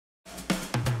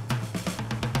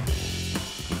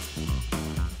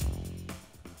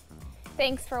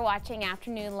Thanks for watching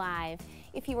Afternoon Live.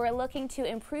 If you are looking to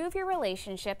improve your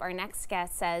relationship, our next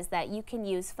guest says that you can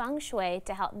use Feng Shui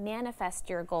to help manifest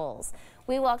your goals.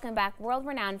 We welcome back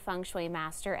world-renowned Feng Shui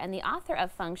master and the author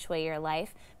of Feng Shui Your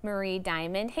Life, Marie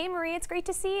Diamond. Hey Marie, it's great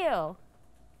to see you.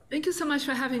 Thank you so much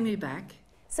for having me back.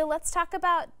 So let's talk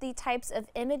about the types of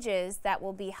images that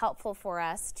will be helpful for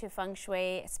us to Feng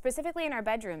Shui, specifically in our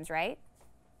bedrooms, right?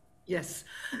 Yes.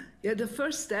 Yeah, the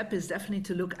first step is definitely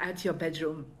to look at your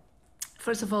bedroom.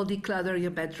 First of all, declutter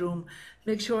your bedroom.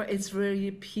 Make sure it's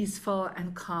very peaceful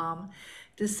and calm.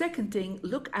 The second thing,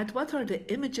 look at what are the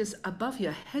images above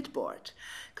your headboard,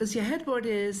 because your headboard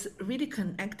is really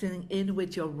connecting in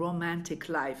with your romantic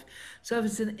life. So if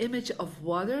it's an image of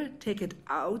water, take it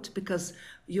out, because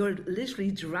you're literally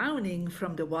drowning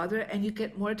from the water and you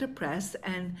get more depressed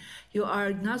and you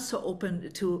are not so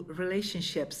open to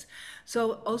relationships.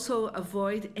 So also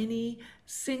avoid any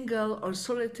single or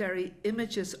solitary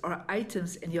images or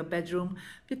items in your bedroom,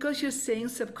 because you're saying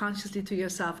subconsciously to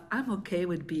yourself, I'm okay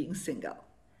with being single.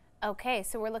 Okay,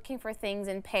 so we're looking for things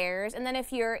in pairs. And then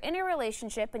if you're in a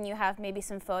relationship and you have maybe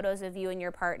some photos of you and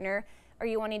your partner, are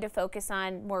you wanting to focus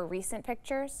on more recent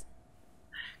pictures?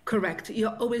 Correct.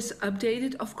 You're always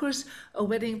updated. Of course, a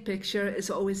wedding picture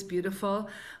is always beautiful,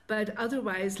 but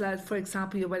otherwise, like for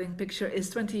example, your wedding picture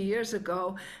is 20 years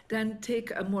ago, then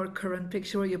take a more current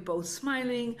picture where you're both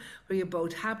smiling, where you're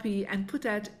both happy, and put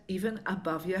that even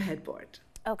above your headboard.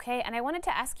 Okay, and I wanted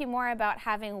to ask you more about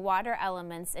having water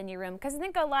elements in your room, because I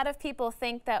think a lot of people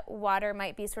think that water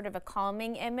might be sort of a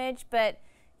calming image, but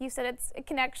you said it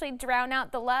can actually drown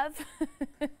out the love.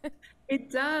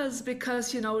 It does,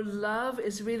 because, love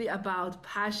is really about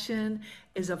passion,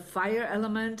 is a fire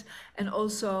element, and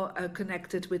also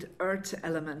connected with earth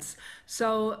elements.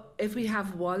 So if we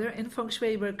have water in Feng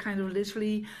Shui, we're kind of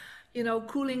literally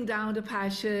cooling down the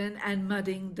passion and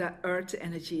mudding the earth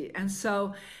energy. And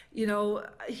so,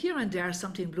 here and there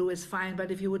something blue is fine, but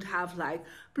if you would have like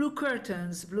blue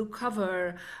curtains, blue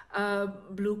cover,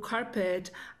 blue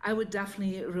carpet, I would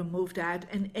definitely remove that.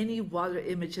 And any water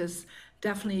images,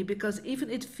 definitely, because even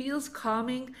it feels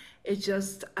calming, it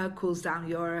just cools down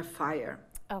your fire.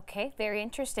 Okay, very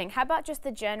interesting. How about just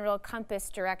the general compass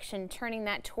direction, turning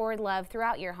that toward love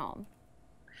throughout your home?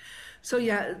 So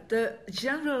yeah, the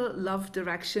general love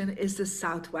direction is the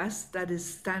southwest, that is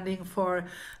standing for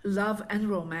love and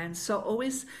romance. So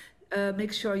always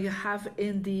make sure you have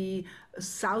in the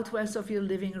southwest of your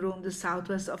living room, the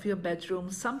southwest of your bedroom,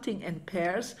 something in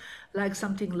pairs, like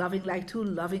something loving, like two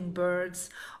loving birds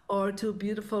or two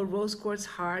beautiful rose quartz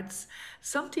hearts,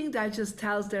 something that just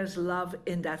tells there's love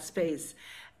in that space.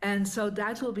 And so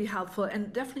that will be helpful,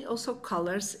 and definitely also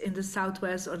colors in the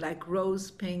southwest, or like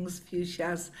rose, pinks,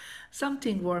 fuchsias,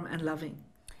 something warm and loving.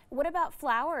 What about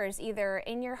flowers, either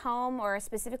in your home or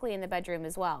specifically in the bedroom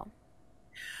as well?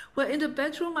 Well, in the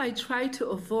bedroom, I try to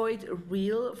avoid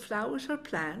real flowers or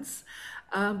plants,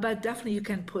 but definitely you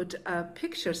can put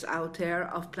pictures out there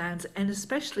of plants, and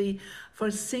especially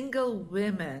for single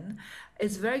women,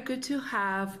 it's very good to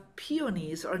have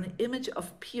peonies or an image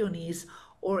of peonies,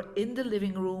 or in the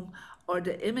living room, or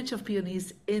the image of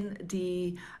peonies in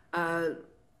the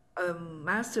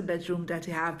master bedroom that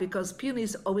you have, because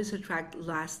peonies always attract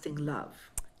lasting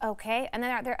love. Okay, and then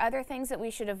are there other things that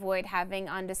we should avoid having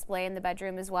on display in the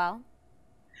bedroom as well?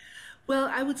 Well,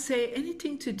 I would say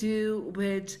anything to do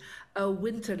with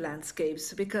winter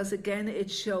landscapes, because again, it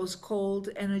shows cold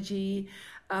energy,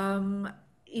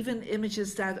 even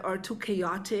images that are too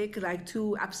chaotic, like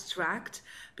too abstract,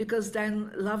 because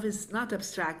then love is not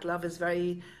abstract, love is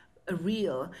very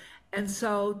real. And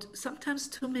so sometimes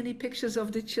too many pictures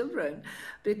of the children,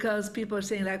 because people are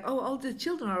saying like, oh, all the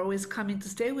children are always coming to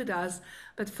stay with us,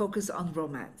 but focus on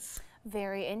romance.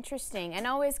 Very interesting. And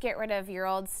always get rid of your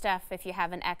old stuff if you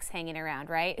have an ex hanging around,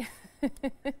 right?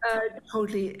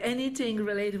 Totally. Anything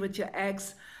related with your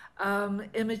ex,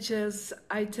 images,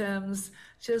 items,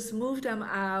 just move them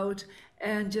out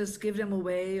and just give them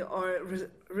away, or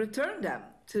return them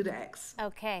to the ex.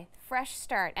 Okay, fresh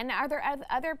start. And are there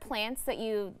other plants that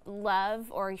you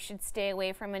love or you should stay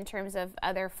away from in terms of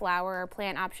other flower or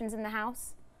plant options in the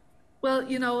house? Well,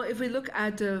 if we look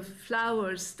at the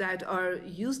flowers that are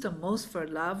used the most for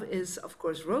love is, of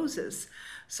course, roses.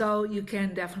 So you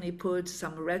can definitely put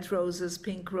some red roses,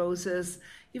 pink roses,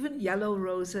 even yellow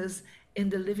roses in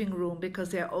the living room, because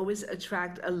they always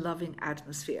attract a loving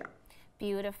atmosphere.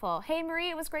 Beautiful. Hey, Marie,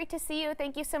 it was great to see you.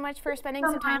 Thank you so much for spending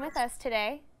some time with us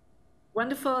today.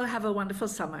 Wonderful. Have a wonderful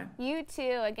summer. You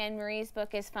too. Again, Marie's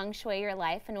book is Feng Shui Your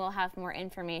Life, and we'll have more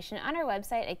information on our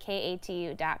website at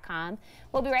katu.com.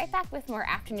 We'll be right back with more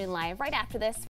Afternoon Live right after this.